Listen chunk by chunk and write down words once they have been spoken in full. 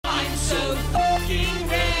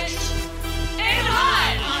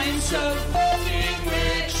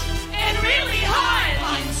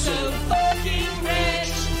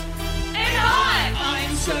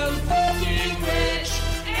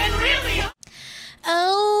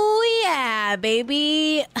yeah,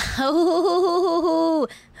 baby. Oh,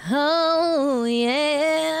 oh,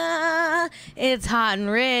 yeah. It's Hot and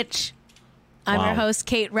Rich. I'm Wow. your host,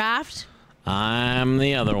 Kate Raft. I'm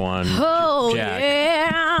the other one. Oh, Jack.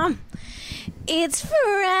 yeah. It's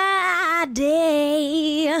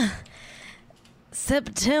Friday,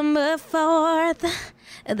 September 4th.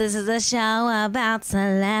 This is a show about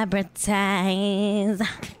celebrities.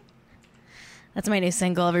 That's my new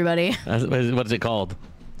single, everybody. What's it called?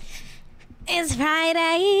 It's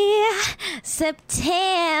Friday,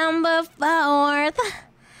 September 4th.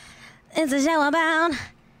 It's a show about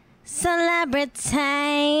celebrities.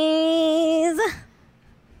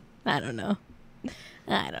 I don't know.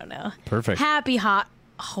 Perfect. Happy hot,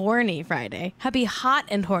 horny Friday. Happy hot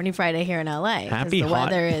and horny Friday here in LA. 'cause Happy the hot-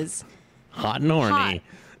 weather is Hot and horny.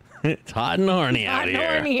 It's hot and horny hot out and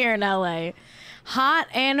here. horny here in LA. Hot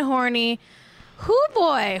and horny. Hoo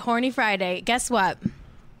boy, horny Friday. Guess what?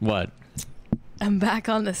 What? I'm back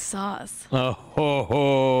on the sauce. Oh,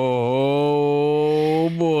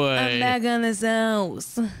 boy. I'm back on the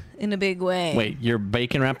sauce in a big way. Wait, you're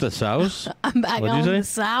bacon wrapped the sauce? I'm back What'd on you the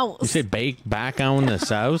say? sauce. You say back on the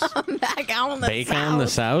sauce? I'm back on the Bake sauce. on the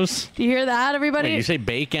sauce? Do you hear that, everybody? Wait, you say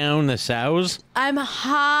bake on the sauce? I'm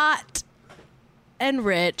hot and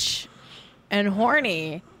rich and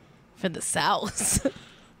horny for the sauce.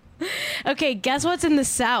 Okay, guess what's in the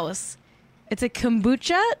sauce? It's a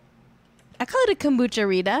kombucha. I call it a kombucha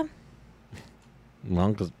Rita.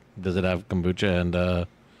 Well, 'cause does it have kombucha and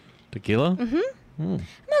tequila? I'm having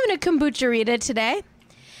a kombucha Rita today.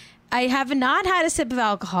 I have not had a sip of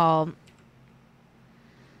alcohol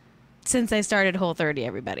since I started Whole30,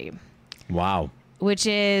 everybody. Wow. Which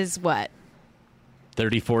is what?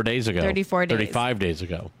 34 days ago. 34 days. 35 days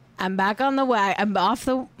ago. I'm back on the wagon. I'm off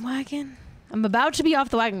the wagon. I'm about to be off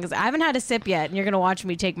the wagon because I haven't had a sip yet, and you're going to watch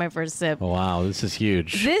me take my first sip. Wow, this is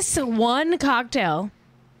huge. This one cocktail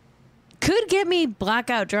could get me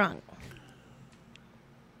blackout drunk.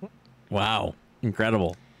 Wow.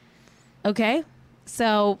 Incredible. Okay?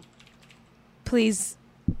 So please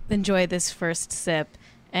enjoy this first sip.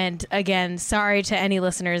 And again, sorry to any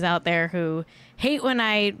listeners out there who hate when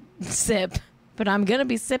I sip, but I'm going to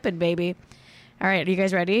be sipping, baby. All right, are you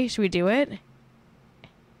guys ready? Should we do it?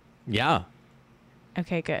 Yeah.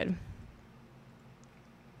 Okay, good.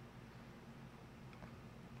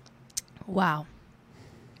 Wow.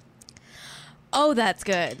 Oh, that's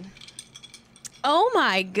good. Oh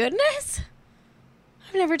my goodness.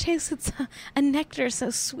 I've never tasted a nectar so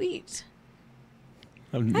sweet.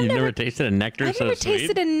 You've never tasted a nectar I've so never sweet?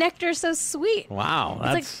 tasted a nectar so sweet. Wow.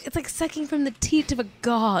 That's It's like sucking from the teat of a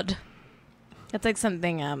god. That's like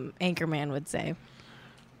something Anchorman would say.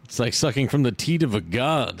 it's like sucking from the teat of a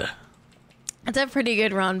god. That's a pretty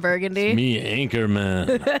good Ron Burgundy. Me,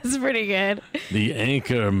 Anchorman. That's pretty good. The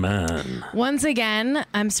Anchorman. Once again,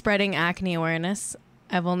 I'm spreading acne awareness.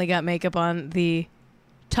 I've only got makeup on the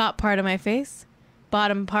top part of my face.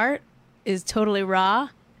 Bottom part is totally raw.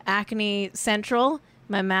 Acne central.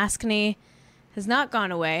 My maskne has not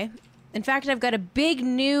gone away. In fact, I've got a big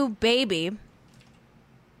new baby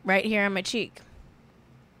right here on my cheek.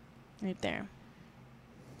 Right there.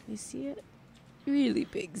 You see it? Really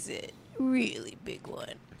big zit. Really big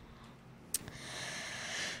one.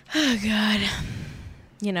 Oh, God.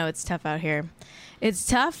 You know, it's tough out here. It's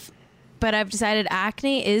tough, but I've decided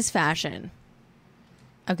acne is fashion.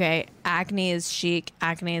 Okay, acne is chic.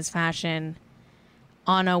 Acne is fashion.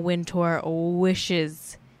 Anna Wintour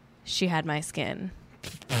wishes she had my skin.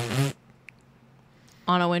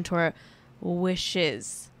 Anna Wintour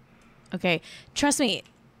wishes. Okay, trust me.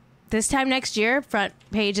 This time next year, front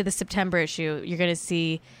page of the September issue, you're going to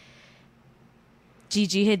see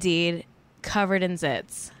Gigi Hadid covered in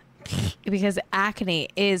zits. Because acne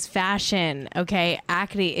is fashion, okay?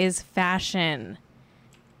 Acne is fashion.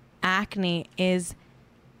 Acne is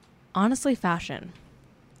honestly fashion.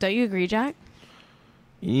 Don't you agree, Jack?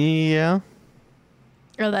 Yeah.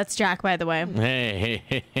 Oh, that's Jack, by the way.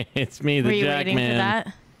 Hey, it's me, the Were you Jack waiting Man. for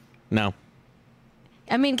that? No.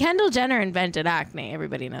 I mean, Kendall Jenner invented acne.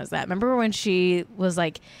 Everybody knows that. Remember when she was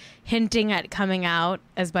like hinting at coming out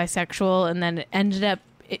as bisexual and then it ended up,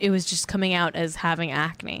 it was just coming out as having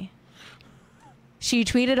acne? She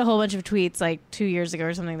tweeted a whole bunch of tweets like 2 years ago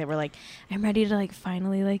or something that were like, I'm ready to like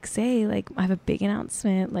finally like say like I have a big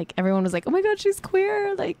announcement. Like everyone was like, oh my God, she's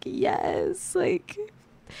queer. Like, yes. Like,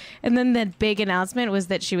 and then the big announcement was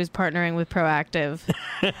that she was partnering with Proactive.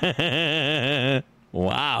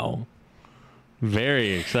 Wow.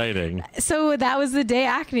 Very exciting. So that was the day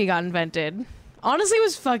acne got invented. Honestly, it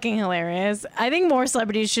was fucking hilarious. I think more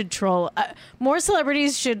celebrities should troll. More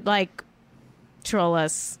celebrities should like troll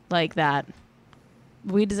us like that.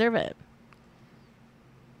 We deserve it.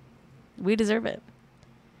 We deserve it.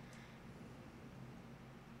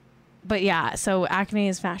 But yeah, so acne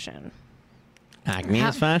is fashion. Acne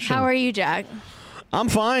is fashion. How are you, Jack? I'm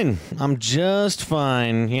fine. I'm just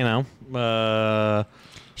fine. Should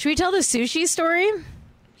we tell the sushi story?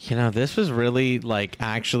 This was really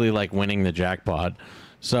actually winning the jackpot.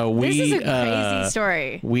 So this is a crazy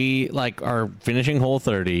story. We are finishing Whole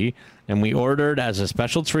 30, and we ordered as a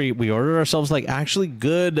special treat. We ordered ourselves actually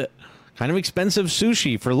good, kind of expensive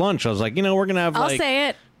sushi for lunch. I was like, we're gonna have. I'll say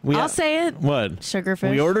it. I'll say it. What? Sugarfish.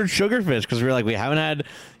 We ordered sugarfish because we were we haven't had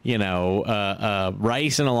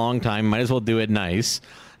rice in a long time. Might as well do it nice.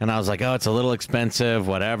 And I was like, oh, it's a little expensive.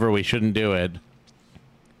 Whatever. We shouldn't do it,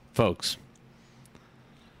 folks.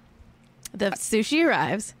 The sushi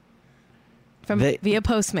arrives via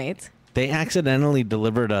Postmates. They accidentally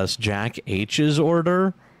delivered us Jack H's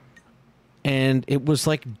order, and it was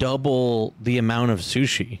double the amount of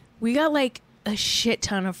sushi. We got a shit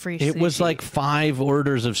ton of free sushi. It was 5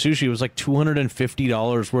 orders of sushi. It was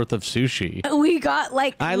 $250 worth of sushi. We got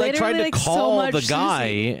I tried to call so the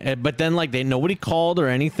guy, sushi. But then nobody called or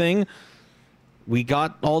anything. We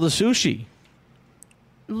got all the sushi.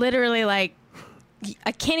 Literally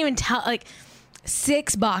I can't even tell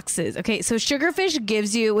 6 boxes. Okay, so Sugarfish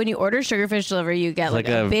gives you, when you order Sugarfish delivery, you get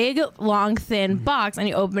a big, long, thin box, and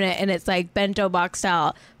you open it, and it's bento box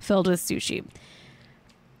style filled with sushi.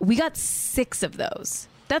 We got 6 of those.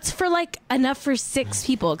 That's for enough for 6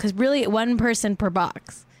 people, because really 1 person per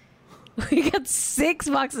box. We got 6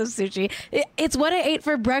 boxes of sushi. It's what I ate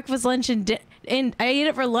for breakfast, lunch, and I ate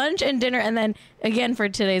it for lunch and dinner, and then again for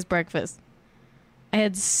today's breakfast. I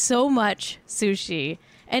had so much sushi,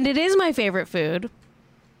 and it is my favorite food.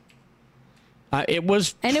 It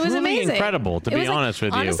was amazing, incredible. To be honest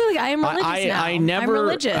with you, honestly, I am religious now. I'm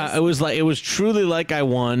religious. It was truly I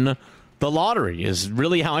won the lottery. Is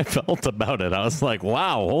really how I felt about it. I was like,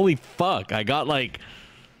 wow, holy fuck! I got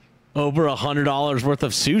over $100 worth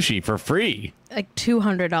of sushi for free.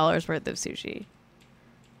 $200 worth of sushi.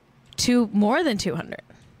 More than 200.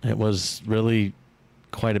 It was really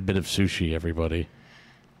quite a bit of sushi, everybody.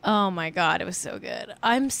 Oh my God, it was so good.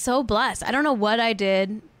 I'm so blessed. I don't know what I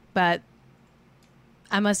did, but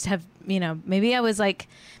I must have, maybe I was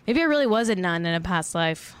maybe I really was a nun in a past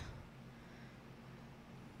life.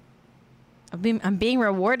 I'm being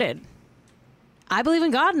rewarded. I believe in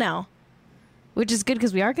God now, which is good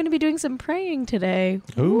because we are going to be doing some praying today.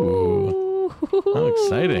 Ooh. How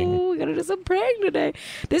exciting. We're going to do some praying today.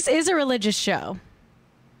 This is a religious show.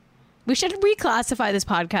 We should reclassify this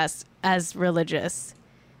podcast as religious.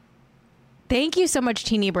 Thank you so much,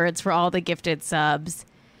 Teeny Birds, for all the gifted subs.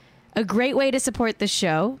 A great way to support the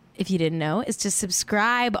show, if you didn't know, is to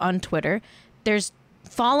subscribe on Twitter. There's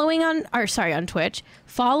on Twitch.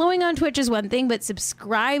 Following on Twitch is one thing, but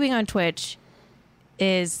subscribing on Twitch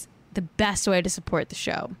is the best way to support the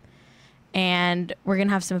show. And we're going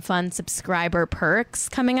to have some fun subscriber perks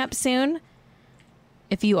coming up soon.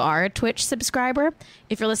 If you are a Twitch subscriber,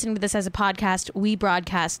 if you're listening to this as a podcast, we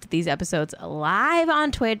broadcast these episodes live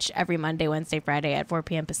on Twitch every Monday, Wednesday, Friday at 4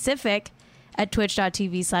 p.m. Pacific at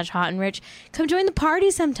twitch.tv/hotandrich. Come join the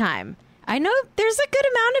party sometime. I know there's a good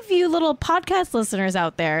amount of you little podcast listeners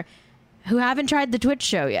out there who haven't tried the Twitch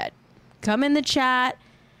show yet. Come in the chat.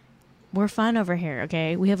 We're fun over here,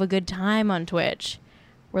 okay? We have a good time on Twitch.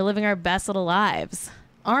 We're living our best little lives.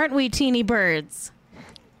 Aren't we, Teeny Birds?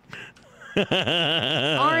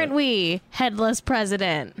 Aren't we, Headless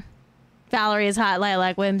President? Valerie's Hot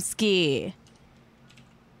Lilac Wimsky.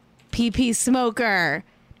 PP Smoker.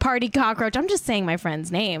 Party Cockroach. I'm just saying my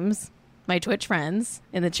friends' names. My Twitch friends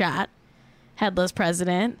in the chat. Headless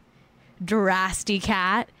President. Drasty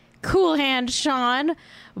Cat. Cool Hand Sean.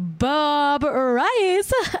 Bob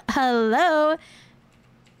Rice. Hello.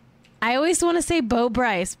 I always want to say Bo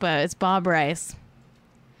Bryce, but it's Bob Rice.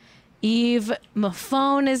 Eve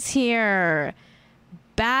Mafone is here.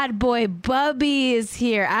 Bad Boy Bubby is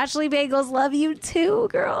here. Ashley Bagels, love you too,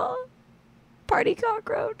 girl. Party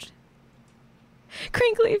Cockroach.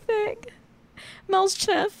 Crinkly Fig. Mel's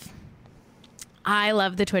Chef. I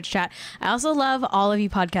love the Twitch chat. I also love all of you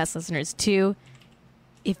podcast listeners too.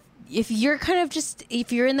 If you're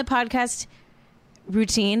if you're in the podcast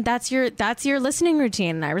routine, that's your listening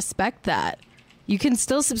routine, and I respect that. You can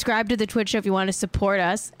still subscribe to the Twitch show if you want to support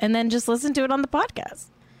us, and then just listen to it on the podcast.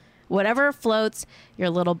 Whatever floats your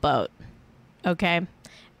little boat. Okay?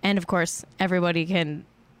 And of course, everybody can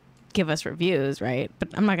give us reviews, right? But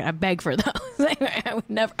I'm not going to beg for those. I would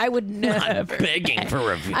never. Not begging for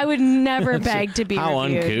reviews. I would never beg to be How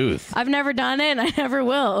reviewed. Uncouth. I've never done it, and I never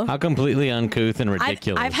will. How completely uncouth and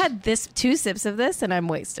ridiculous. I've had 2 sips of this, and I'm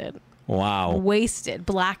wasted. Wow. Wasted.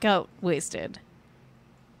 Blackout wasted.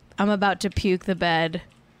 I'm about to puke the bed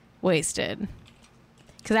wasted.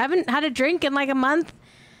 Because I haven't had a drink in like a month.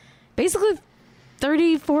 Basically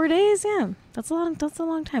 34 days. Yeah, that's a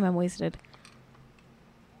long time. I'm wasted.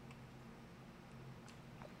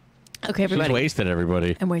 Okay, everybody. She's wasted,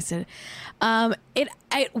 everybody. I'm wasted. It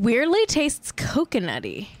weirdly tastes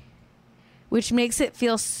coconutty, which makes it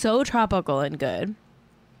feel so tropical and good.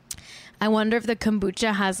 I wonder if the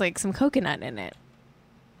kombucha has like some coconut in it.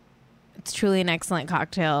 It's truly an excellent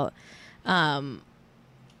cocktail.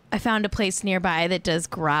 I found a place nearby that does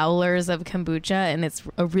growlers of kombucha, and it's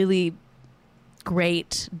a really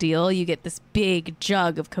great deal. You get this big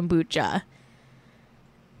jug of kombucha,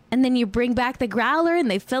 and then you bring back the growler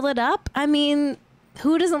and they fill it up. I mean,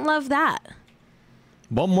 who doesn't love that?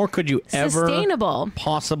 What more could you ever Sustainable.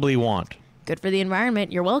 possibly want? Good for the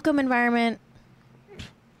environment. You're welcome, environment.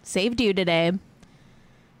 Saved you today.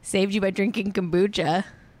 Saved you by drinking kombucha.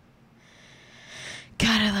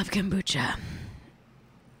 God, I love kombucha.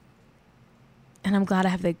 And I'm glad I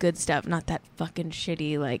have the good stuff, not that fucking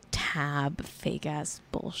shitty, like, Tab, fake-ass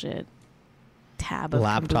bullshit. Tab of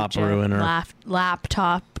Laptop kombucha. ruiner.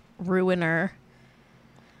 Laptop ruiner.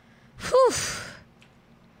 Whew.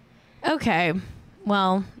 Okay.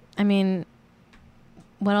 Well, I mean,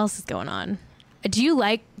 what else is going on? Do you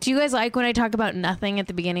guys like when I talk about nothing at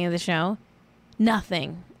the beginning of the show?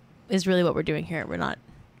 Nothing is really what we're doing here. We're not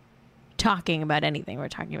talking about anything. We're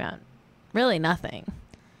talking about really nothing.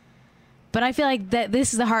 But I feel like that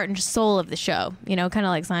this is the heart and soul of the show. You know, kind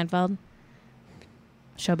of like Seinfeld.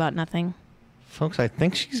 Show about nothing. Folks, I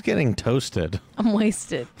think she's getting toasted. I'm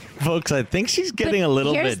wasted. Folks, I think she's getting But a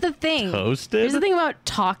little here's bit the thing. toasted. Here's the thing about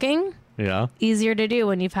talking. Yeah. Easier to do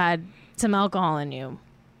when you've had some alcohol in you.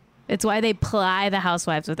 It's why they ply the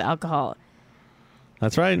housewives with alcohol.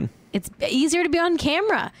 That's right. It's easier to be on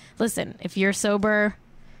camera. Listen, if you're sober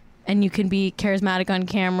and you can be charismatic on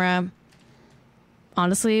camera,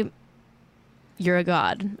 honestly, you're a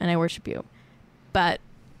god and I worship you. But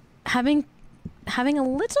having a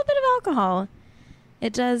little bit of alcohol,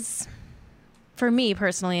 it does, for me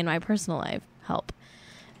personally in my personal life, help.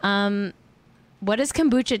 What does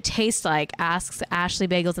kombucha taste like? Asks Ashley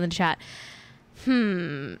Bagels in the chat.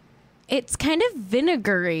 It's kind of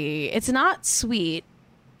vinegary. It's not sweet,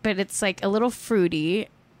 but it's like a little fruity.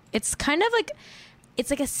 It's kind of like, it's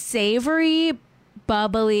like a savory,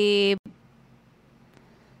 bubbly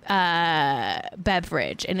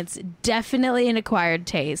beverage, and it's definitely an acquired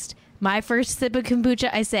taste. My first sip of kombucha,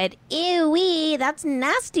 I said, ew-wee, that's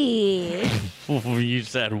nasty. You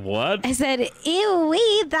said what? I said,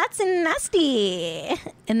 ew-wee, that's nasty.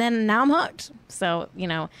 And then now I'm hooked. So, you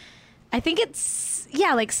know, I think it's,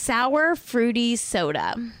 yeah, like sour, fruity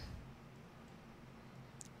soda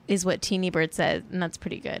is what Teeny Bird said, and that's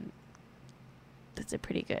pretty good. That's a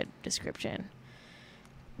pretty good description.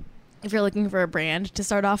 If you're looking for a brand to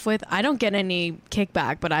start off with, I don't get any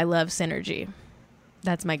kickback, but I love Synergy.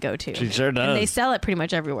 That's my go-to. She sure does. And they sell it pretty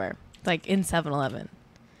much everywhere, like in 7-Eleven.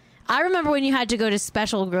 I remember when you had to go to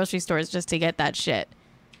special grocery stores just to get that shit.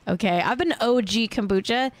 Okay, I've been OG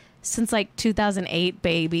kombucha since like 2008,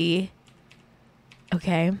 baby.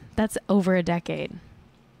 Okay, that's over a decade.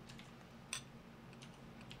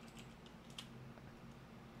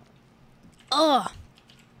 Ugh.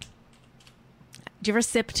 Do you ever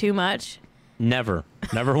sip too much? Never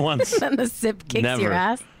once. And the sip kicks Never. your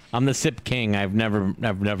ass? I'm the sip king. I've never.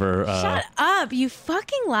 Shut up, you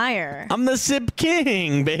fucking liar. I'm the sip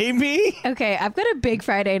king, baby. Okay, I've got a big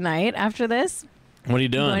Friday night after this. What are you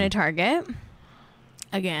doing? I'm going to Target.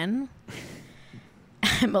 Again.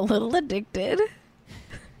 I'm a little addicted.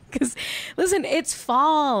 Because, listen, it's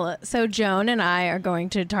fall. So Joan and I are going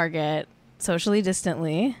to Target socially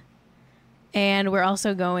distantly. And we're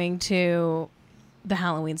also going to the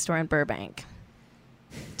Halloween store in Burbank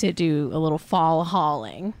to do a little fall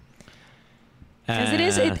hauling.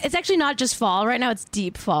 Because it's actually not just fall. Right now it's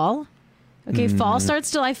deep fall. Okay, fall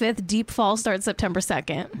starts July 5th. Deep fall starts September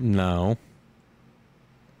 2nd. No.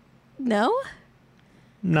 No?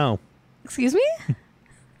 No. Excuse me?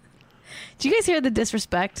 Do you guys hear the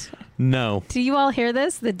disrespect? No. Do you all hear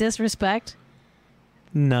this? The disrespect?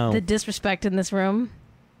 No. The disrespect in this room?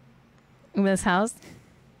 In this house?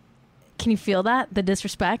 Can you feel that? The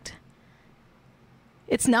disrespect?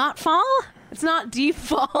 It's not fall? It's not deep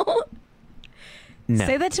fall? No.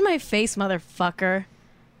 Say that to my face, motherfucker.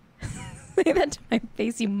 Say that to my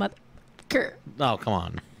face, you motherfucker. Oh, come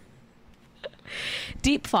on.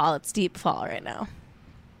 Deep fall. It's deep fall right now.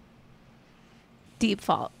 Deep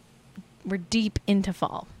fall. We're deep into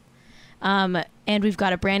fall. And we've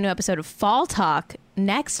got a brand new episode of Fall Talk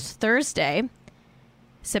next Thursday,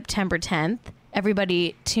 September 10th.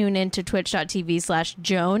 Everybody tune in to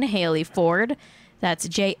twitch.tv/Joan Haley Ford. That's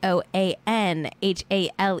JoanHaley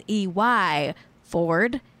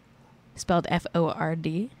Ford, spelled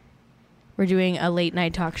Ford. We're doing a late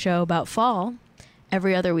night talk show about fall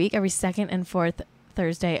every other week, every second and fourth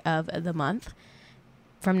Thursday of the month,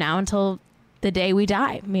 from now until the day we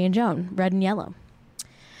die, me and Joan, red and yellow.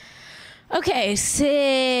 Okay, someone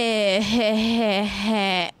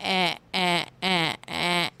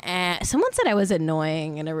said I was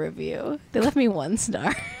annoying in a review. They left me 1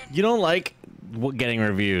 star. You don't like getting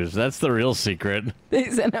reviews. That's the real secret. They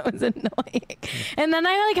said I was annoying. And then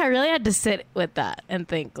I really had to sit with that and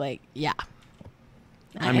think, like, yeah,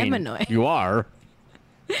 I am annoying. You are.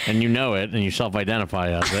 And you know it, and you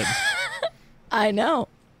self-identify as it. I know.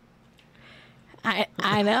 I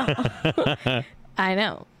know. I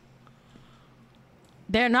know.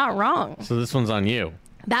 They're not wrong. So this one's on you.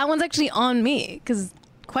 That one's actually on me, because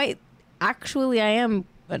quite actually I am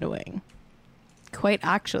annoying. Quite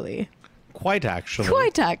actually. Quite actually.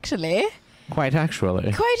 Quite actually. Quite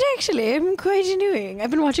actually. Quite actually. I'm quite annoying.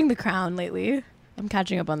 I've been watching The Crown lately. I'm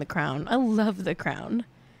catching up on The Crown. I love The Crown.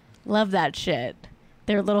 Love that shit.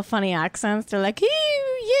 Their little funny accents. They're like,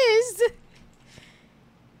 yes.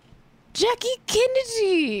 Jackie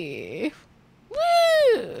Kennedy.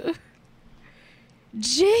 Woo.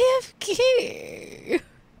 JFK.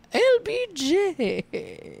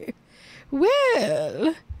 LBJ.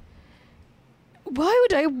 Well, why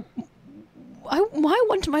would I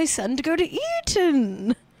want my son to go to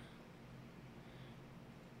Eton?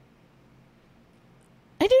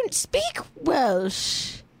 I don't speak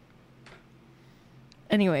Welsh.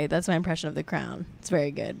 Anyway, that's my impression of The Crown. It's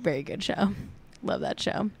very good. Very good show. Love that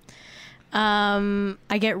show.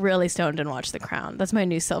 I get really stoned and watch The Crown. That's my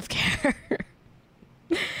new self-care.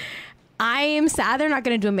 I am sad they're not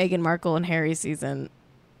going to do a Meghan Markle and Harry season,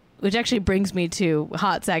 which actually brings me to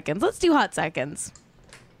Hot Seconds. Let's do Hot Seconds.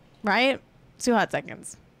 Right? Let's do Hot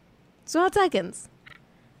Seconds. Let's do Hot Seconds.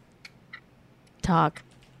 Talk.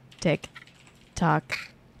 Tick. Talk.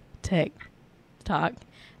 Tick. Talk.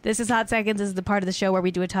 This is Hot Seconds. This is the part of the show where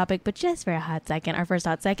we do a topic, but just for a hot second. Our first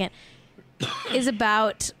hot second is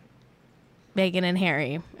about Meghan and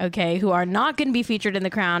Harry, okay, who are not going to be featured in The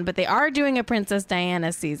Crown, but they are doing a Princess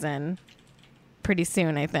Diana season pretty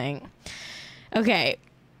soon, I think. Okay.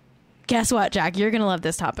 Guess what, Jack? You're going to love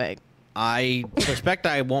this topic. I suspect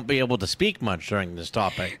I won't be able to speak much during this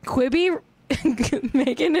topic. Quibi,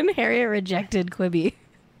 Meghan and Harry rejected Quibi.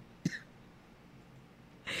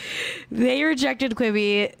 They rejected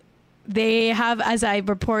Quibi. They have, as I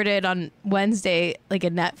reported on Wednesday, like a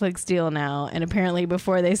Netflix deal now. And apparently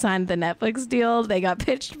before they signed the Netflix deal, they got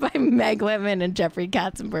pitched by Meg Whitman and Jeffrey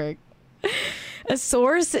Katzenberg. A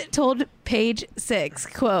source told Page 6,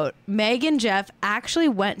 quote, Meg and Jeff actually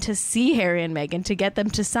went to see Harry and Meghan to get them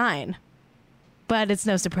to sign. But it's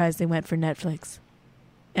no surprise they went for Netflix.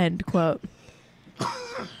 End quote.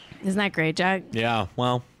 Isn't that great, Jack? Yeah,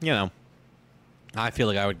 well, you know, I feel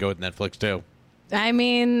like I would go with Netflix too. I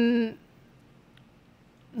mean,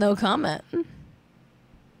 no comment.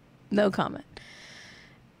 No comment.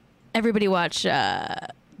 Everybody watch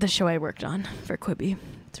the show I worked on for Quibi.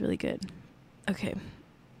 It's really good. Okay.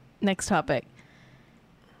 Next topic.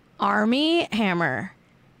 Armie Hammer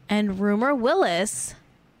and Rumor Willis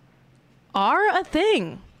are a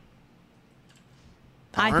thing.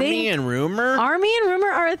 Armie and Rumor? Armie and Rumor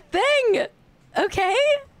are a thing. Okay?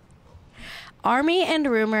 Armie and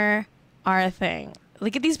Rumor are a thing.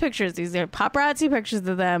 Look at these pictures. These are paparazzi pictures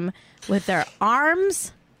of them with their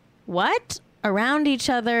arms, around each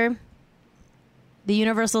other. The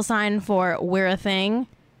universal sign for we're a thing.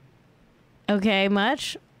 Okay,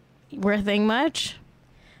 much? We're a thing much?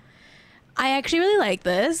 I actually really like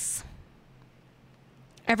this.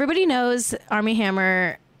 Everybody knows Armie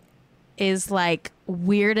Hammer is like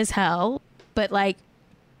weird as hell, but like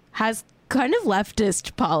has kind of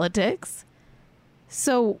leftist politics.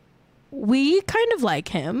 So we kind of like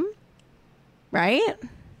him, right?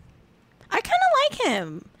 I kind of like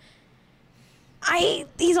him.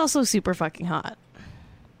 He's also super fucking hot.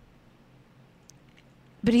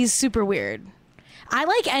 But he's super weird. I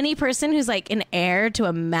like any person who's like an heir to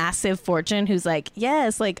a massive fortune who's like,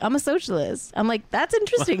 yes, like I'm a socialist. I'm like, that's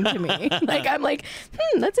interesting to me. Like, I'm like,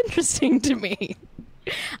 that's interesting to me.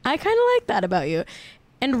 I kind of like that about you.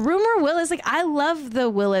 And Rumor Willis, like, I love the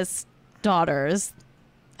Willis daughters.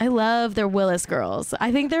 I love their Willis girls.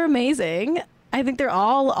 I think they're amazing. I think they're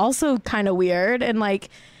all also kind of weird and like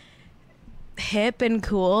hip and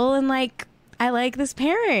cool, and like I like this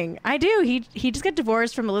pairing. I do. He just got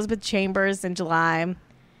divorced from Elizabeth Chambers in July.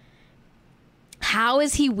 How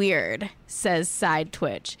is he weird? Says Side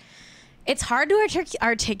Twitch. It's hard to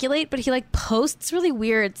articulate, but he like posts really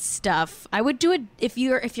weird stuff. I would do it if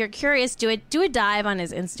you're curious. Do a dive on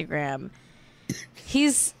his Instagram.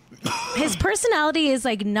 His personality is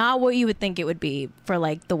like not what you would think it would be for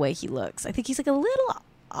like the way he looks. I think he's like a little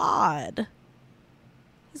odd.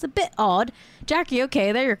 He's a bit odd. Jack, you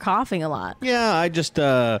okay there? You're coughing a lot. Yeah, I just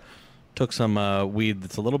took some weed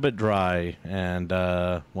that's a little bit dry, and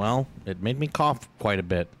well, it made me cough quite a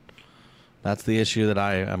bit. That's the issue that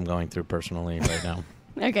I am going through personally right now.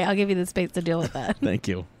 Okay, I'll give you the space to deal with that. Thank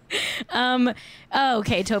you.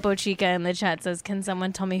 Okay, Topo Chica in the chat says, can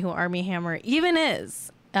someone tell me who Armie Hammer even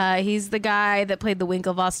is? He's the guy that played the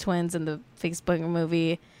Winklevoss twins in the Facebook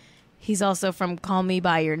movie. He's also from Call Me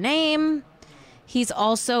By Your Name. He's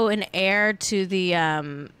also an heir to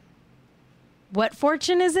the, what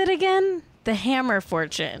fortune is it again? The Hammer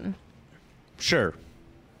fortune. Sure.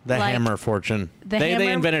 The Like, hammer fortune.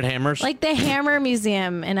 They invented hammers. Like the Hammer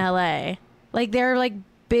Museum in LA. Like they're like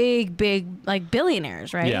big like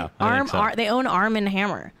billionaires, right? Yeah, I think so. They own Arm &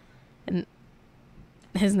 Hammer. And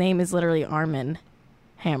his name is literally Armin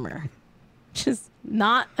Hammer. Which is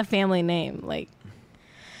not a family name, like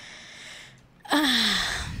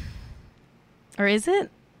or is it?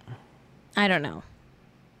 I don't know.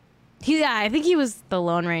 I think he was the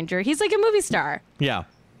Lone Ranger. He's like a movie star. Yeah.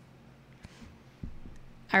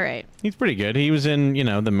 All right. He's pretty good. He was in,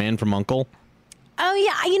 The Man from U.N.C.L.E. Oh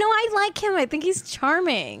yeah, I like him. I think he's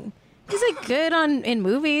charming. He's like good in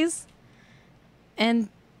movies. And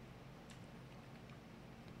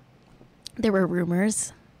there were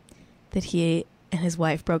rumors that he and his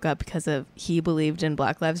wife broke up because he believed in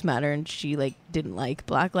Black Lives Matter and she like didn't like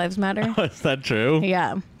Black Lives Matter. Oh, is that true?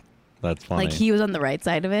 Yeah. That's funny. Like he was on the right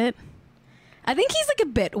side of it. I think he's like a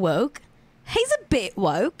bit woke. He's a bit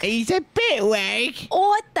woke. He's a bit woke.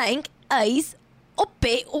 I think he's a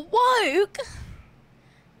bit woke.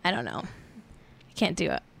 I don't know. I can't do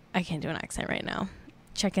an accent right now.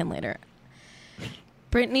 Check in later.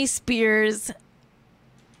 Britney Spears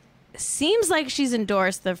seems like she's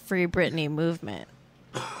endorsed the Free Britney movement.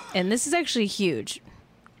 And this is actually huge.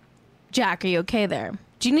 Jack, are you okay there?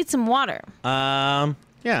 Do you need some water? Yeah,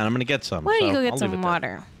 I'm going to get some. Why don't you go get I'll some leave it there.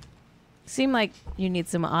 water? Seem like you need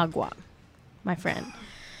some agua, my friend.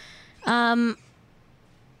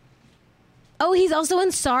 Oh, he's also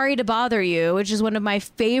in Sorry to Bother You, which is one of my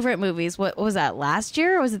favorite movies. What was that, last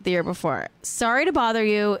year or was it the year before? Sorry to Bother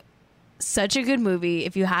You, such a good movie.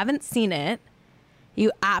 If you haven't seen it,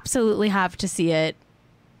 you absolutely have to see it.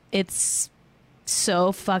 It's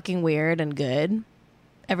so fucking weird and good.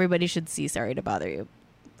 Everybody should see Sorry to Bother You.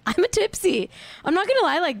 I'm a tipsy. I'm not going to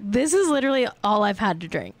lie. Like, this is literally all I've had to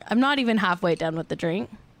drink. I'm not even halfway done with the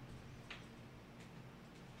drink.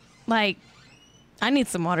 Like, I need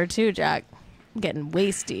some water too, Jack. I'm getting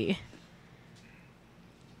wasty.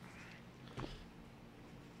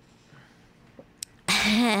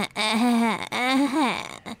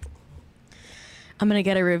 I'm going to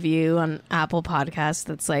get a review on Apple Podcasts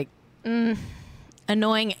that's like,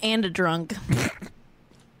 annoying and a drunk.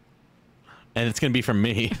 And it's going to be from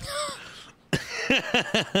me.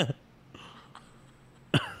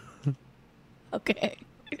 Okay.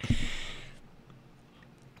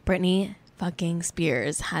 Britney fucking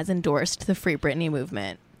Spears has endorsed the Free Britney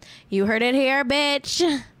movement. You heard it here, bitch.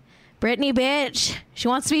 Britney, bitch. She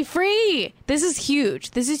wants to be free. This is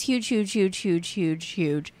huge. This is huge, huge, huge, huge, huge,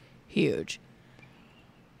 huge, huge.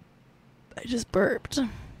 I just burped.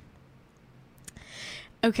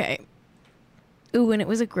 Okay. Ooh, and it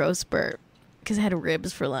was a gross burp because I had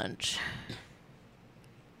ribs for lunch.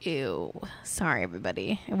 Ew. Sorry,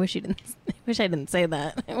 everybody. I wish I didn't say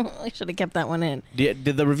that. I should have kept that one in. Did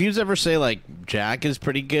the reviews ever say, like, Jack is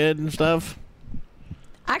pretty good and stuff?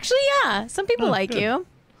 Actually, yeah. Some people like good. you.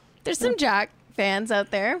 There's some Jack fans out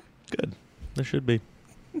there. Good. There should be.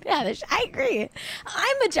 Yeah, I agree.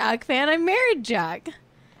 I'm a Jack fan. I married Jack.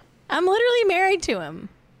 I'm literally married to him.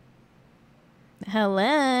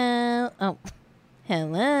 Hello. Oh.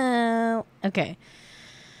 Hello. Okay.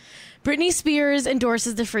 Britney Spears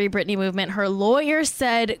endorses the Free Britney movement. Her lawyer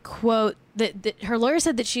said, quote,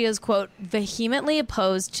 that she is, quote, vehemently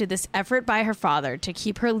opposed to this effort by her father to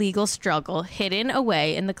keep her legal struggle hidden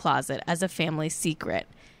away in the closet as a family secret.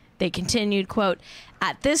 They continued, quote,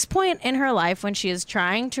 at this point in her life when she is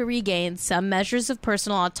trying to regain some measures of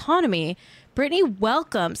personal autonomy, Britney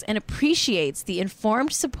welcomes and appreciates the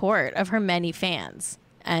informed support of her many fans,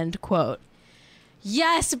 end quote.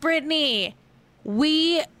 Yes, Britney,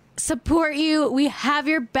 we support you. We have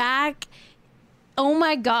your back. Oh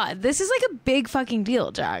my God. This is like a big fucking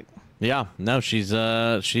deal, Jack. Yeah. No, she's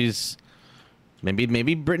maybe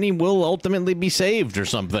Britney will ultimately be saved or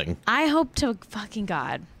something. I hope to fucking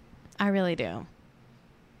God. I really do.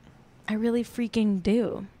 I really freaking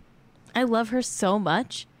do. I love her so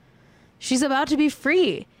much. She's about to be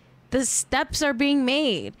free. The steps are being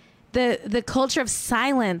made. The culture of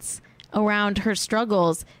silence around her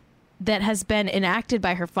struggles that has been enacted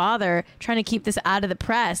by her father, trying to keep this out of the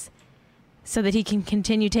press so that he can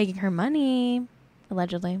continue taking her money,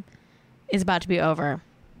 allegedly, is about to be over.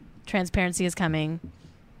 Transparency is coming.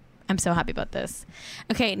 I'm so happy about this.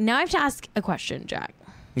 Okay, now I have to ask a question, Jack.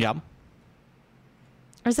 Yeah.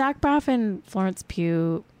 Are Zach Braff and Florence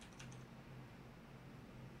Pugh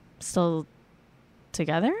still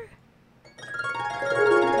together?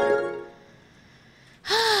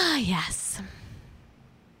 Yes.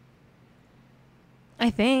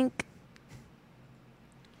 I think.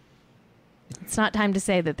 It's not time to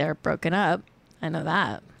say that they're broken up. I know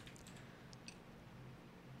that.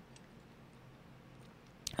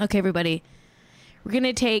 Okay, everybody. We're going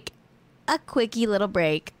to take a quickie little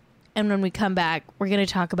break. And when we come back, we're going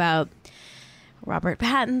to talk about Robert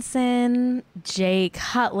Pattinson, Jay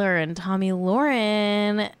Cutler and Tommy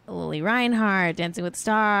Lauren, Lily Reinhart, Dancing with the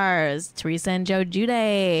Stars, Teresa and Joe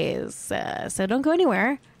Judas. So don't go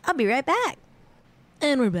anywhere. I'll be right back.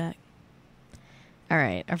 And we're back. All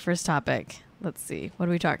right, our first topic. Let's see. What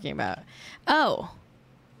are we talking about? Oh,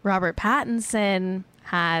 Robert Pattinson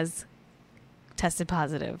has tested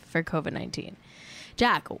positive for COVID-19.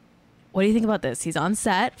 Jack, what do you think about this? He's on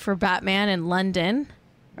set for Batman in London,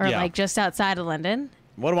 or like just outside of London.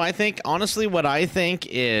 What do I think? Honestly, what I think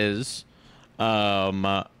is,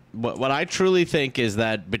 what I truly think is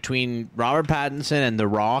that between Robert Pattinson and The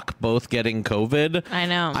Rock both getting COVID, I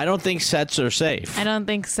know. I don't think sets are safe. I don't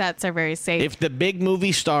think sets are very safe. If the big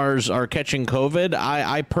movie stars are catching COVID,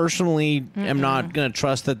 I personally am not going to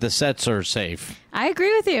trust that the sets are safe. I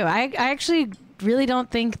agree with you. I actually really don't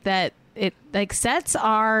think that sets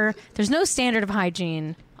are, there's no standard of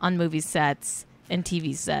hygiene on movie sets and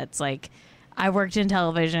TV sets. Like, I worked in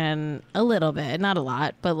television a little bit, not a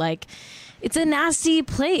lot, but like, it's a nasty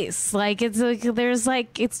place. Like, there's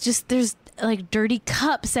dirty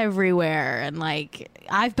cups everywhere. And like,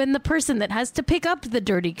 I've been the person that has to pick up the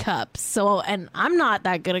dirty cups. So, and I'm not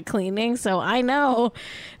that good at cleaning. So I know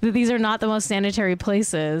that these are not the most sanitary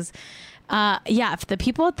places. If the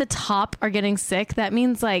people at the top are getting sick, that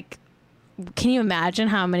means like, can you imagine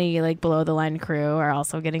how many like below the line crew are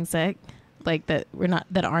also getting sick? Like that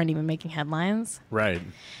aren't even making headlines. Right.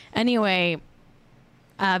 Anyway,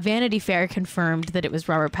 Vanity Fair confirmed that it was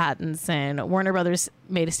Robert Pattinson. Warner Brothers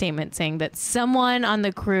made a statement saying that someone on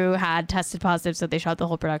the crew had tested positive, so they shut the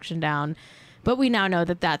whole production down. But we now know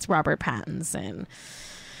that that's Robert Pattinson.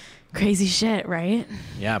 Crazy shit, right?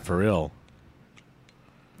 Yeah, for real.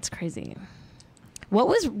 It's crazy. What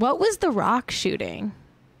was The Rock shooting?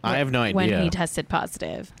 I have no idea. When he tested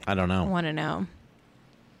positive. I don't know. I want to know.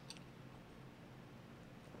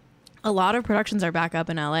 A lot of productions are back up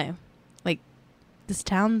in LA. Like, this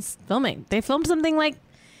town's filming. They filmed something like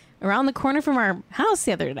around the corner from our house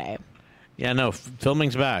the other day. Yeah, no,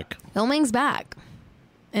 filming's back. Filming's back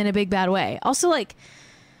in a big bad way. Also, like,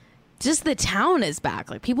 just the town is back.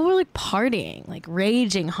 Like, people were like partying, like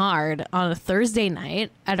raging hard on a Thursday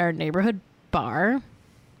night at our neighborhood bar.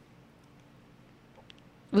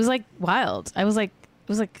 It was like wild. It was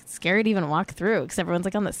like scary to even walk through because everyone's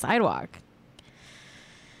like on the sidewalk.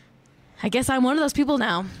 I guess I'm one of those people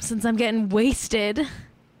now since I'm getting wasted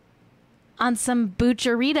on some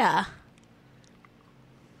bucharita.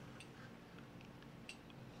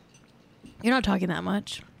 You're not talking that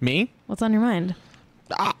much. Me? What's on your mind?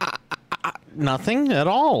 Nothing at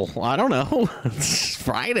all. I don't know. It's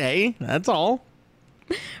Friday. That's all.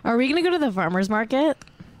 Are we going to go to the farmer's market?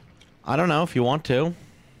 I don't know if you want to.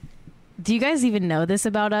 Do you guys even know this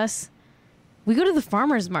about us? We go to the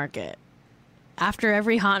farmer's market. After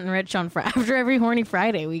every hot and rich after every horny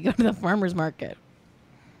Friday, we go to the farmer's market.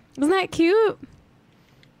 Isn't that cute?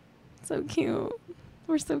 So cute.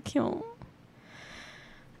 We're so cute. All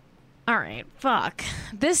right, fuck.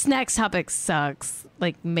 This next topic sucks,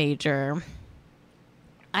 like major.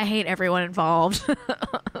 I hate everyone involved.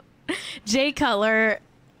 Jay Cutler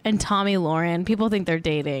and Tommy Lauren. People think they're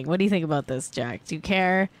dating. What do you think about this, Jack? Do you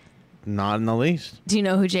care? Not in the least. Do you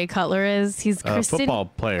know who Jay Cutler is? He's football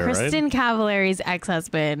player, Kristen right? Cavallari's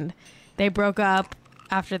ex-husband. They broke up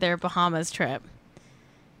after their Bahamas trip.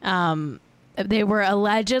 They were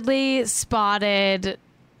allegedly spotted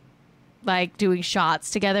like doing shots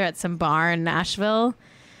together at some bar in Nashville.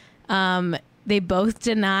 They both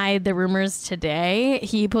denied the rumors today.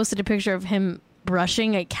 He posted a picture of him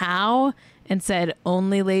brushing a cow and said,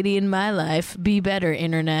 "Only lady in my life. Be better,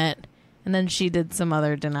 internet." And then she did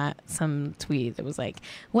some tweet that was like,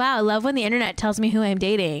 wow, I love when the internet tells me who I'm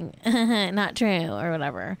dating. Not true, or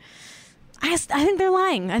whatever. I think they're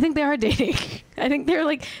lying. I think they are dating. I think they're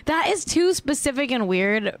like, that is too specific and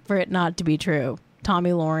weird for it not to be true.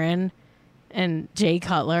 Tommy Lauren and Jay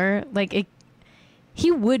Cutler. Like,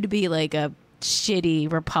 he would be like a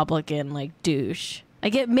shitty Republican, like, douche.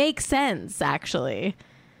 Like, it makes sense, actually.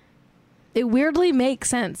 It weirdly makes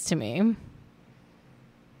sense to me.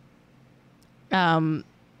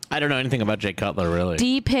 I don't know anything about Jay Cutler, really.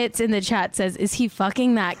 Deep Hits in the chat says, is he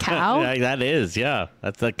fucking that cow? Yeah, that is, yeah.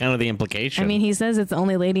 That's like kind of the implication. I mean, he says it's the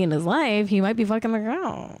only lady in his life. He might be fucking the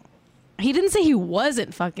cow. He didn't say he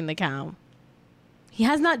wasn't fucking the cow. He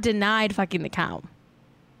has not denied fucking the cow.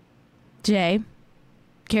 Jay,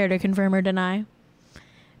 care to confirm or deny?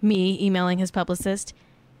 Me emailing his publicist.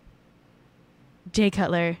 Jay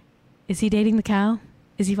Cutler, is he dating the cow?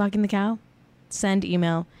 Is he fucking the cow? Send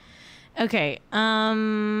email. Okay.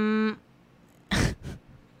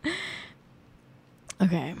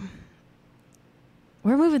 Okay.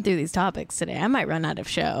 We're moving through these topics today. I might run out of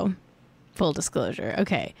show. Full disclosure.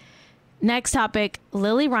 Okay. Next topic.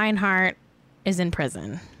 Lily Reinhart is in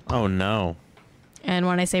prison. Oh, no. And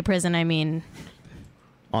when I say prison, I mean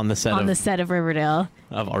on the set of Riverdale.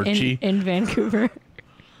 Of Archie? In Vancouver.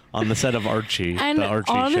 On the set of Archie. And the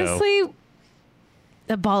Archie honestly, show.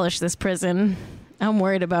 Abolish this prison. I'm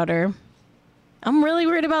worried about her. I'm really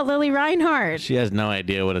worried about Lily Reinhart. She has no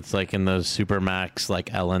idea what it's like in those Supermax,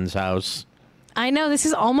 like Ellen's house. I know. This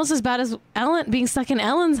is almost as bad as Ellen being stuck in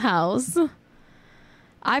Ellen's house.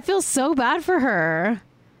 I feel so bad for her.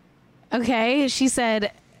 Okay. She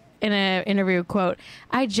said in an interview, quote,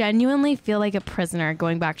 I genuinely feel like a prisoner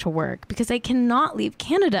going back to work because I cannot leave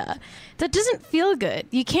Canada. That doesn't feel good.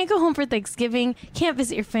 You can't go home for Thanksgiving, can't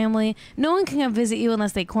visit your family. No one can come visit you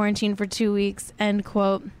unless they quarantine for 2 weeks, end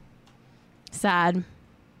quote. Sad.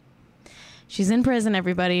 She's in prison,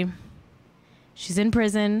 everybody. She's in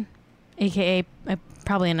prison, aka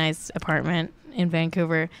probably a nice apartment in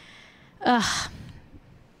Vancouver. Ugh.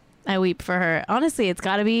 I weep for her. Honestly, it's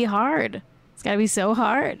got to be hard. It's got to be so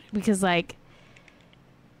hard because, like,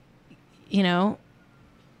 you know,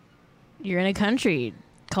 you're in a country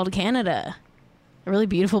called Canada, a really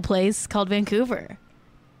beautiful place called Vancouver.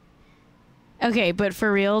 Okay, but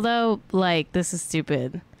for real, though, like, this is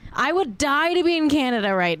stupid. I would die to be in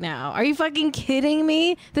Canada right now. Are you fucking kidding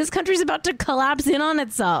me? This country's about to collapse in on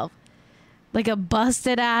itself. Like a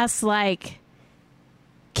busted ass, like,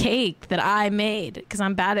 cake that I made because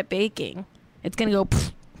I'm bad at baking. It's going to go...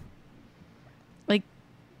 Pfft. Like,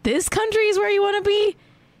 this country is where you want to be?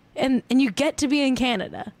 And you get to be in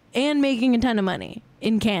Canada and making a ton of money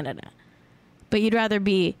in Canada. But you'd rather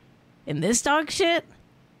be in this dog shit?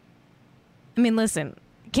 I mean, listen,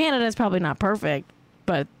 Canada's probably not perfect,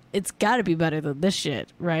 but it's got to be better than this shit,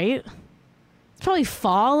 right? It's probably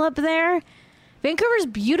fall up there. Vancouver's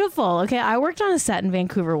beautiful. Okay, I worked on a set in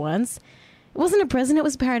Vancouver once. It wasn't a prison, it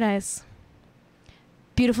was paradise.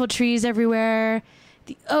 Beautiful trees everywhere.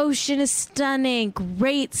 The ocean is stunning.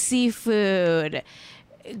 Great seafood.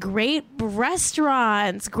 Great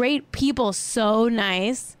restaurants. Great people. So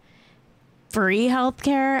nice. Free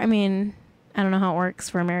healthcare. I mean, I don't know how it works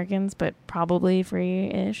for Americans, but probably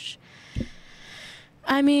free-ish.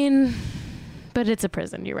 I mean, but it's a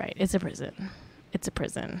prison. You're right. It's a prison. It's a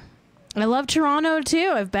prison. I love Toronto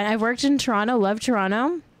too. I've worked in Toronto. Love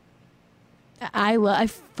Toronto. I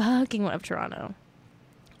fucking love Toronto.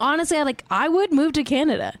 Honestly, I would move to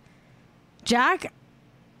Canada. Jack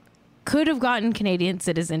could have gotten Canadian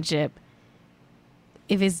citizenship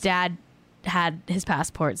if his dad had his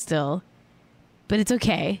passport still. But it's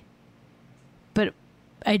okay. But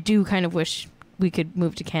I do kind of wish we could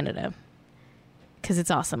move to Canada. Because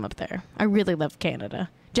it's awesome up there. I really love Canada.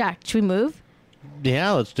 Jack, should we move?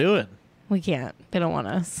 Yeah, let's do it. We can't. They don't want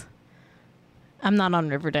us. I'm not on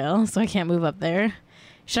Riverdale, so I can't move up there.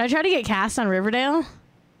 Should I try to get cast on Riverdale?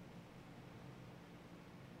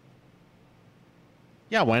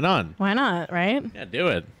 Yeah, why not? Why not, right? Yeah, do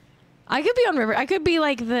it. I could be on River. I could be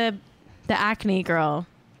like the acne girl.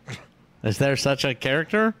 Is there such a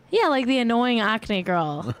character? Yeah, like the annoying acne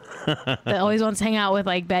girl that always wants to hang out with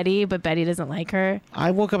like Betty, but Betty doesn't like her.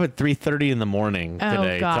 I woke up at 3:30 in the morning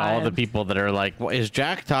today God. to all the people that are like, is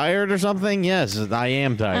Jack tired or something? Yes, I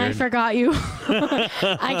am tired. I forgot you.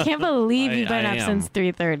 I can't believe you've been up since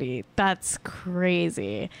 3:30. That's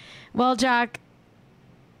crazy. Well, Jack,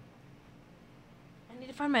 I need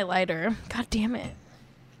to find my lighter. God damn it.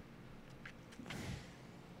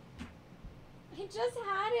 I just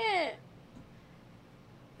had it.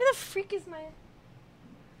 Where the freak is my...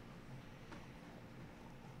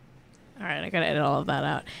 All right, I gotta edit all of that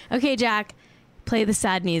out. Okay, Jack, play the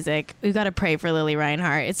sad music. We've got to pray for Lily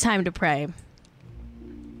Reinhart. It's time to pray.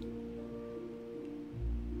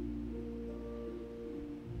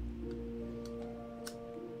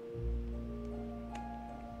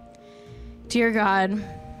 Dear God,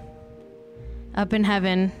 up in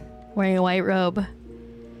heaven, wearing a white robe,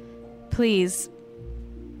 please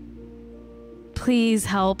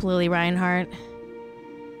help Lily Reinhart.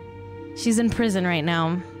 She's in prison right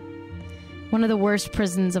now. One of the worst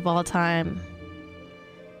prisons of all time.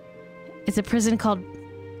 It's a prison called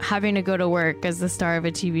having to go to work as the star of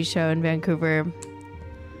a TV show in Vancouver.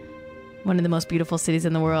 One of the most beautiful cities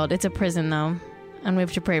in the world. It's a prison, though, and we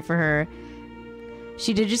have to pray for her.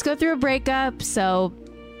 She did just go through a breakup, so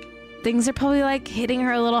things are probably like hitting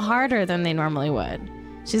her a little harder than they normally would.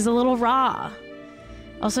 She's a little raw.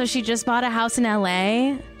 Also, she just bought a house in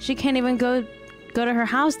LA. She can't even go to her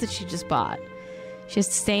house that she just bought. She has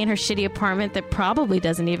to stay in her shitty apartment that probably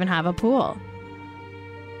doesn't even have a pool.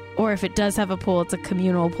 Or if it does have a pool, it's a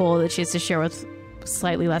communal pool that she has to share with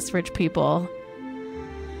slightly less rich people.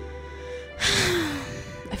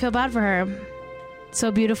 I feel bad for her.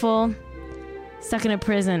 So beautiful, stuck in a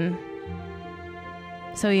prison.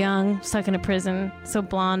 So young, stuck in a prison. So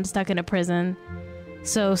blonde, stuck in a prison.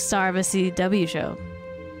 So star of a CW show,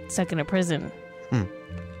 stuck in a prison.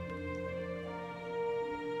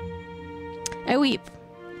 I weep.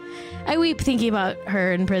 I weep thinking about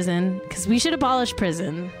her in prison, because we should abolish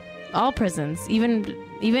prison. All prisons,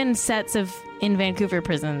 even sets of in Vancouver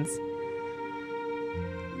prisons.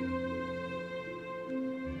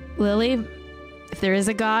 Lily, if there is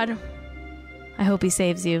a God, I hope he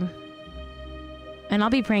saves you. And I'll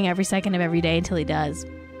be praying every second of every day until he does.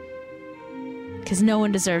 Because no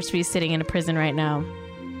one deserves to be sitting in a prison right now.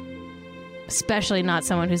 Especially not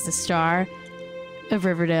someone who's the star of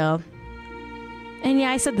Riverdale. And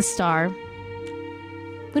yeah, I said the star.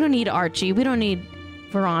 We don't need Archie. We don't need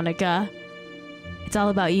Veronica. It's all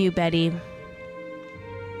about you, Betty.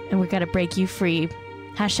 And we gotta break you free.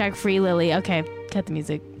 Hashtag free Lily. Okay, cut the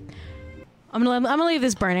music. I'm gonna leave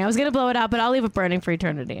this burning. I was gonna blow it out, but I'll leave it burning for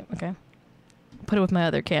eternity. Okay. Put it with my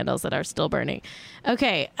other candles that are still burning.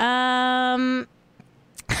 Okay.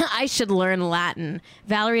 I should learn Latin.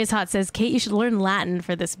 Valerie is Hot says, Kate, you should learn Latin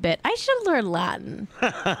for this bit. I should learn Latin.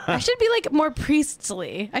 I should be like more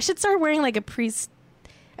priestly. I should start wearing like a priest.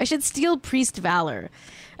 I should steal priest valor.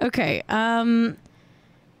 Okay.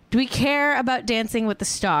 Do we care about Dancing with the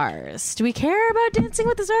Stars? Do we care about Dancing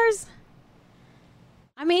with the Stars?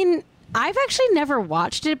 I mean, I've actually never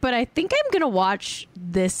watched it, but I think I'm going to watch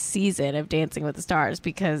this season of Dancing with the Stars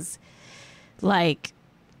because, like,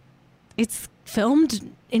 it's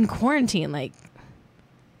filmed in quarantine. Like,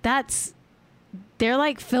 they're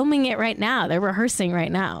like filming it right now. They're rehearsing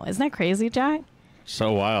right now. Isn't that crazy, Jack?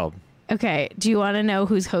 So wild. Okay. Do you want to know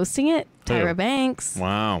who's hosting it? Who? Tyra Banks.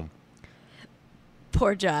 Wow.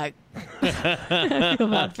 Poor Jack. I feel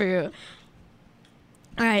bad for you.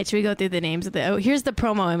 All right. Should we go through the names of the... Oh, here's the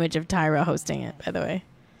promo image of Tyra hosting it, by the way.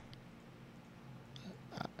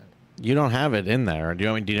 You don't have it in there.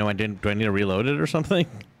 Do I need to reload it or something?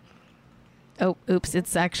 Oh, oops.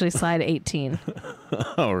 It's actually slide 18.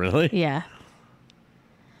 Oh, really? Yeah.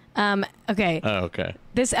 Okay. Oh, okay.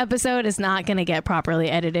 This episode is not going to get properly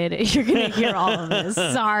edited. You're going to hear all of this.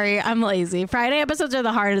 Sorry, I'm lazy. Friday episodes are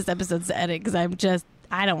the hardest episodes to edit because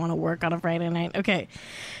I don't want to work on a Friday night. Okay.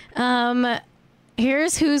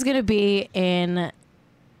 Here's who's going to be in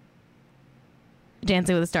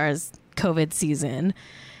Dancing with the Stars COVID season.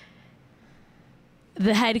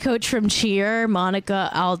 The head coach from Cheer,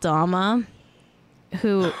 Monica Aldama,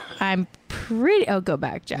 who I'm pretty... Oh, go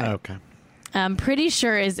back, Jack. Okay. I'm pretty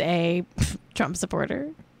sure is a Trump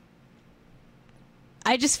supporter.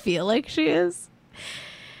 I just feel like she is.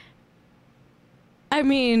 I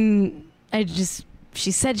mean,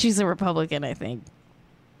 she said she's a Republican, I think.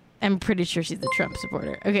 I'm pretty sure she's a Trump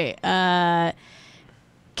supporter. Okay.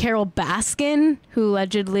 Carol Baskin, who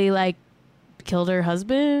allegedly, like, killed her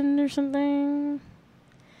husband or something.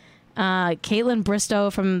 Caitlin Bristow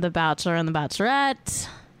from The Bachelor and The Bachelorette.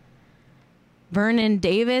 Vernon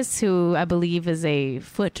Davis, who I believe is a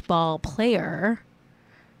football player.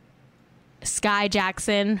 Sky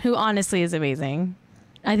Jackson, who honestly is amazing.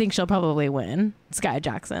 I think she'll probably win. Sky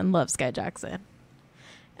Jackson. Love Sky Jackson.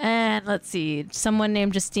 And let's see. Someone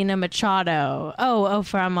named Justina Machado. Oh,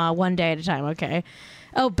 from One Day at a Time. Okay.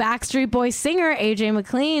 Oh, Backstreet Boys singer AJ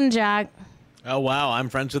McLean, Jack. Oh, wow. I'm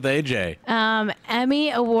friends with AJ.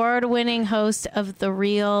 Emmy award-winning host of The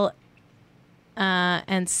Real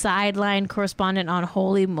and sideline correspondent on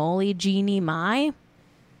Holy Moly, Jeannie Mai.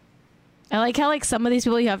 I like how, like, some of these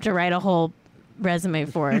people you have to write a whole resume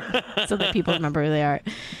for so that people remember who they are.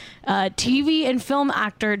 TV and film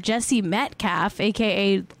actor Jesse Metcalf,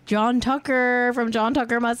 aka John Tucker from John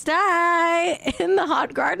Tucker Must Die, and the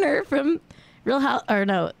hot gardener from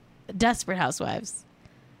Desperate Housewives.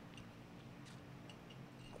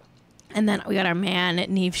 And then we got our man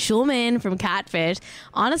Neve Schulman from Catfish.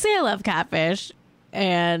 Honestly, I love Catfish,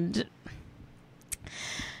 and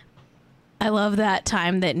I love that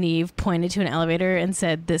time that Neve pointed to an elevator and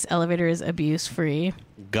said, "This elevator is abuse free."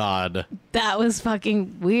 God. That was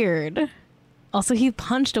fucking weird. Also, he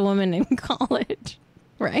punched a woman in college,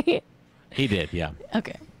 right? He did, yeah.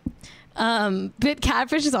 Okay. But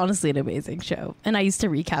Catfish is honestly an amazing show, and I used to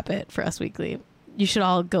recap it for Us Weekly. You should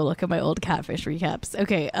all go look at my old Catfish recaps.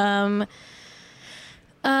 Okay.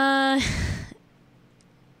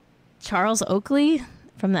 Charles Oakley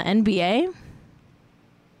from the NBA.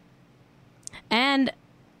 And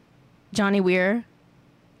Johnny Weir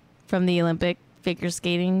from the Olympic figure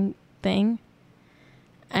skating thing.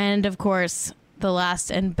 And, of course, the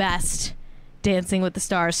last and best Dancing with the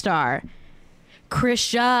Stars star,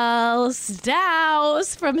 Chrishell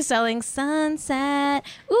Stause from Selling Sunset.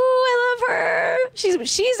 Ooh, I love her.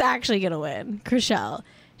 She's actually going to win, Chrishell.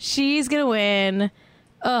 She's going to win.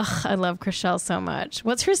 Ugh, I love Chrishell so much.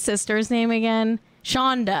 What's her sister's name again?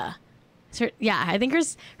 Shonda. Yeah, I think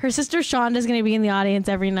her sister Shonda's going to be in the audience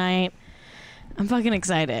every night. I'm fucking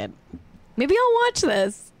excited. Maybe I'll watch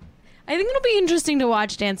this. I think it'll be interesting to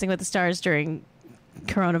watch Dancing with the Stars during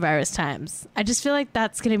coronavirus times. I just feel like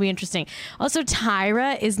that's going to be interesting. Also,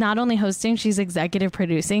 Tyra is not only hosting, she's executive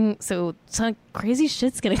producing. So some crazy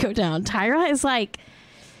shit's going to go down. Tyra is like,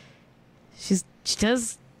 she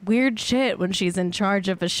does weird shit when she's in charge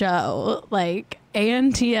of a show. Like,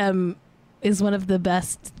 ANTM is one of the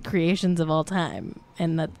best creations of all time.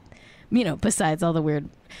 And that, besides all the weird...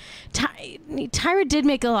 Tyra did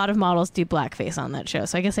make a lot of models do blackface on that show,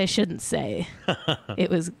 so I guess I shouldn't say it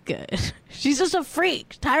was good. She's just a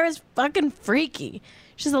freak. Tyra's fucking freaky.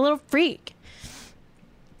 She's a little freak.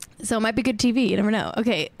 So it might be good TV. You never know.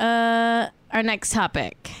 Okay, our next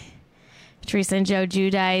topic. Teresa and Joe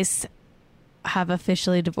Giudice have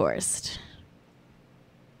officially divorced.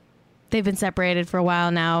 They've been separated for a while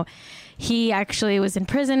now. He actually was in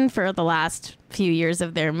prison for the last few years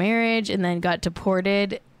of their marriage and then got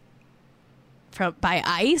deported by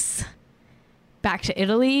ICE back to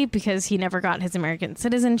Italy because he never got his American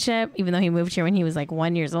citizenship, even though he moved here when he was like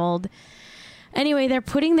 1 year old. Anyway, they're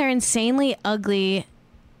putting their insanely ugly,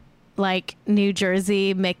 like, New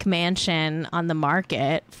Jersey McMansion on the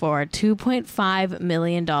market for $2.5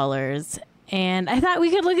 million. And I thought we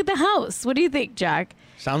could look at the house. What do you think, Jack?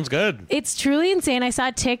 Sounds good. It's truly insane. I saw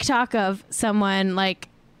a TikTok of someone, like,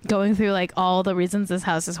 going through like all the reasons this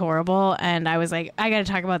house is horrible, and I was like, I gotta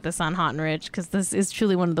talk about this on Hot and Rich because this is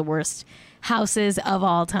truly one of the worst houses of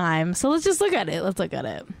all time. So let's just look at it.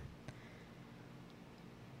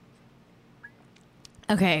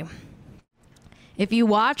 Okay, if you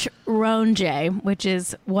watch Ronjay, which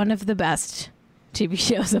is one of the best TV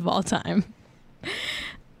shows of all time,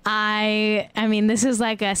 I mean this is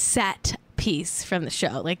like a set piece from the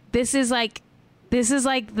show. Like this is like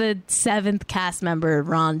the seventh cast member of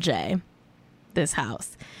Ron J. This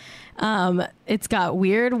house. It's got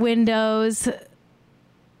weird windows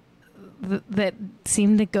that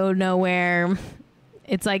seem to go nowhere.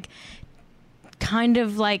 It's like kind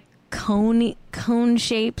of like cone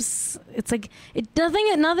shapes. It's like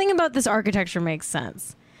nothing about this architecture makes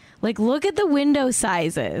sense. Like look at the window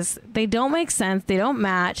sizes. They don't make sense. They don't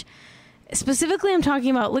match. Specifically, I'm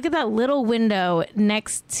talking about look at that little window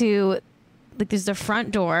next to. Like there's the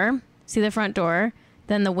front door. See the front door?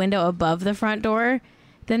 Then the window above the front door.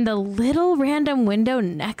 Then the little random window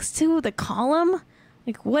next to the column.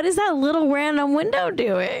 Like, what is that little random window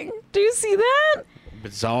doing? Do you see that?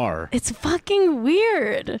 Bizarre. It's fucking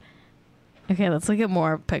weird. Okay, let's look at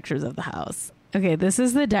more pictures of the house. Okay, this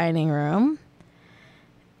is the dining room.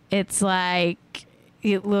 It's like,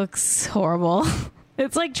 it looks horrible.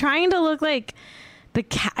 It's like trying to look like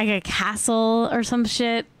like a castle or some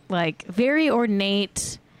shit. Like very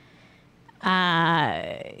ornate.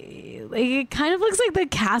 Like it kind of looks like the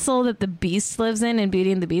castle that the Beast lives in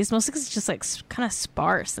Beauty and the Beast. Mostly 'cause it's just like kind of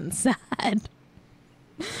sparse and sad.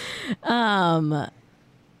 I don't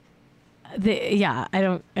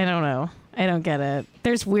know. I don't get it.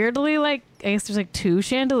 There's weirdly like I guess there's like 2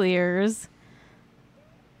 chandeliers.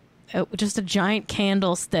 Just a giant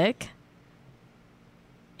candlestick.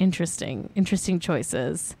 Interesting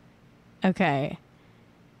choices. Okay.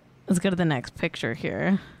 Let's go to the next picture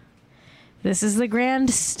here. This is the grand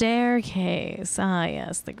staircase. Ah,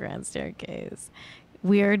 yes, the grand staircase.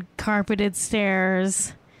 Weird carpeted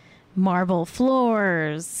stairs. marble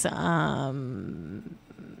floors,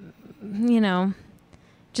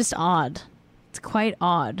 just odd. It's quite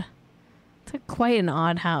odd. It's quite an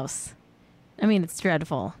odd house. I mean, it's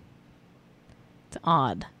dreadful. It's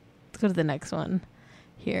odd. Let's go to the next one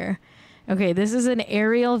here. Okay, this is an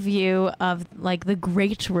aerial view of like the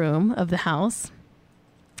great room of the house.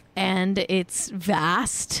 And it's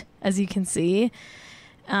vast, as you can see.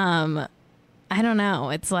 I don't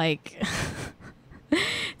know. It's like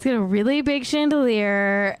it's got a really big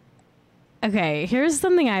chandelier. Okay, here's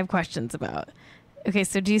something I have questions about. Okay,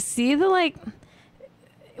 so do you see the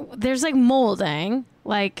there's like molding,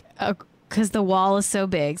 because the wall is so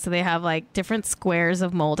big, so they have like different squares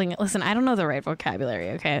of molding. Listen, I don't know the right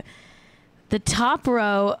vocabulary, okay? The top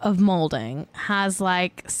row of molding has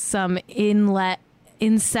like some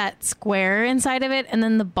inset square inside of it, and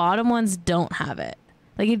then the bottom ones don't have it.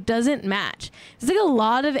 Like, it doesn't match. There's like a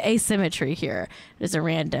lot of asymmetry here. There's a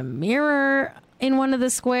random mirror in one of the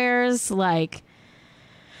squares. Like,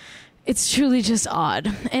 it's truly just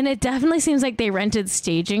odd. And it definitely seems like they rented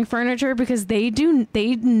staging furniture, because they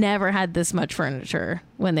never had this much furniture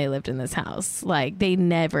when they lived in this house. Like, they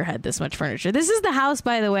never had this much furniture. This is the house,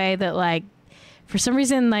 by the way, that like for some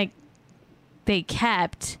reason like they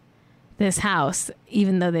kept this house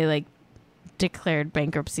even though they like declared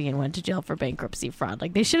bankruptcy and went to jail for bankruptcy fraud.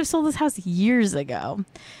 Like, they should have sold this house years ago,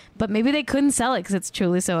 but maybe they couldn't sell it because it's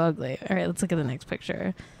truly so ugly. All right, let's look at the next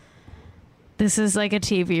picture. This is like a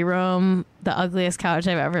TV room, the ugliest couch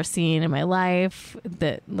I've ever seen in my life,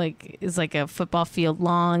 that like is like a football field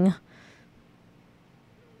long.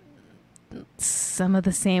 Some of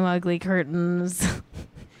the same ugly curtains.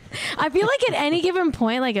 I feel like at any given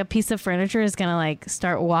point, like a piece of furniture is gonna like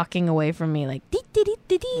start walking away from me, like dee, dee,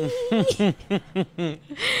 dee, dee, dee.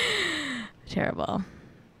 Terrible.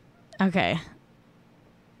 Okay,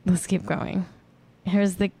 let's keep going.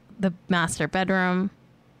 Here's the master bedroom.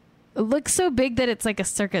 It looks so big that it's like a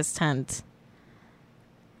circus tent.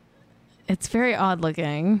 It's very odd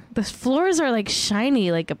looking. The floors are like shiny,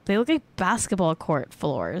 they look like basketball court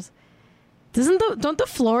floors. Don't the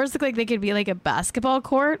floors look like they could be like a basketball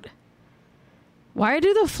court? Why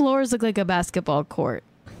do the floors look like a basketball court?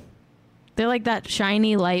 They're like that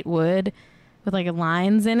shiny light wood with like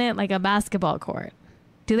lines in it, like a basketball court.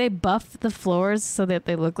 Do they buff the floors so that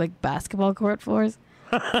they look like basketball court floors?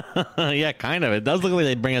 Yeah, kind of. It does look like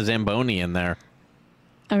they'd bring a Zamboni in there.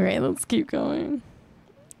 All right, let's keep going.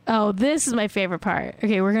 Oh, this is my favorite part.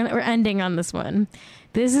 Okay, we're ending on this one.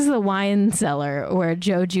 This is the wine cellar where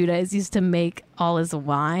Joe Giudice used to make all his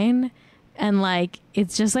wine, and like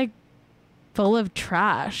it's just like full of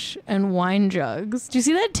trash and wine jugs. Do you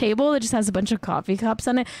see that table that just has a bunch of coffee cups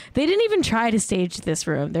on it? They didn't even try to stage this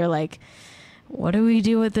room. They're like, what do we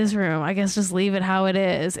do with this room? I guess just leave it how it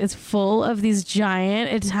is. It's full of these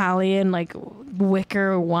giant Italian like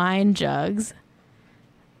wicker wine jugs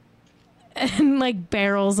and like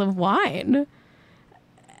barrels of wine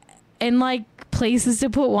and like places to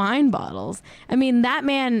put wine bottles. I mean, that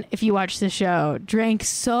man, if you watch the show, drank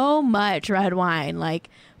so much red wine, like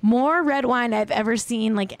more red wine I've ever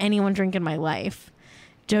seen like anyone drink in my life.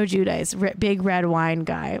 Joe Giudice, big red wine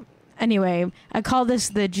guy. Anyway, I call this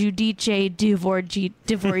the Giudice Dvorce.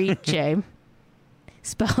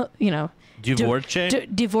 Spell, Dvorce?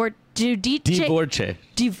 Giudice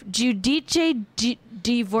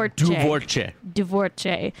Dvorce.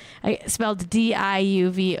 Dvorce. I spelled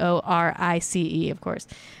Diuvorice, of course.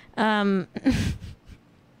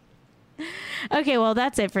 Okay, well,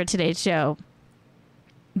 that's it for today's show.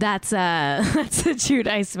 That's the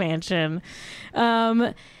Giudice Mansion.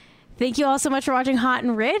 Thank you all so much for watching Hot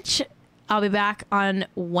and Rich. I'll be back on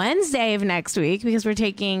Wednesday of next week because we're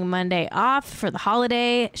taking Monday off for the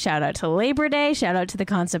holiday. Shout out to Labor Day. Shout out to the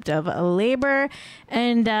concept of labor.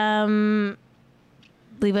 And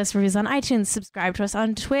leave us reviews on iTunes. Subscribe to us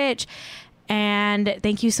on Twitch. And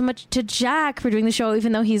thank you so much to Jack for doing the show,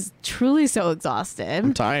 even though he's truly so exhausted.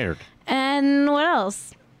 I'm tired. And what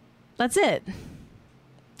else? That's it.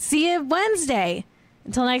 See you Wednesday.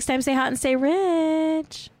 Until next time, stay hot and stay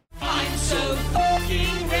rich. I'm so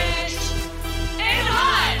fucking rich and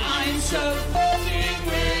hot. I'm so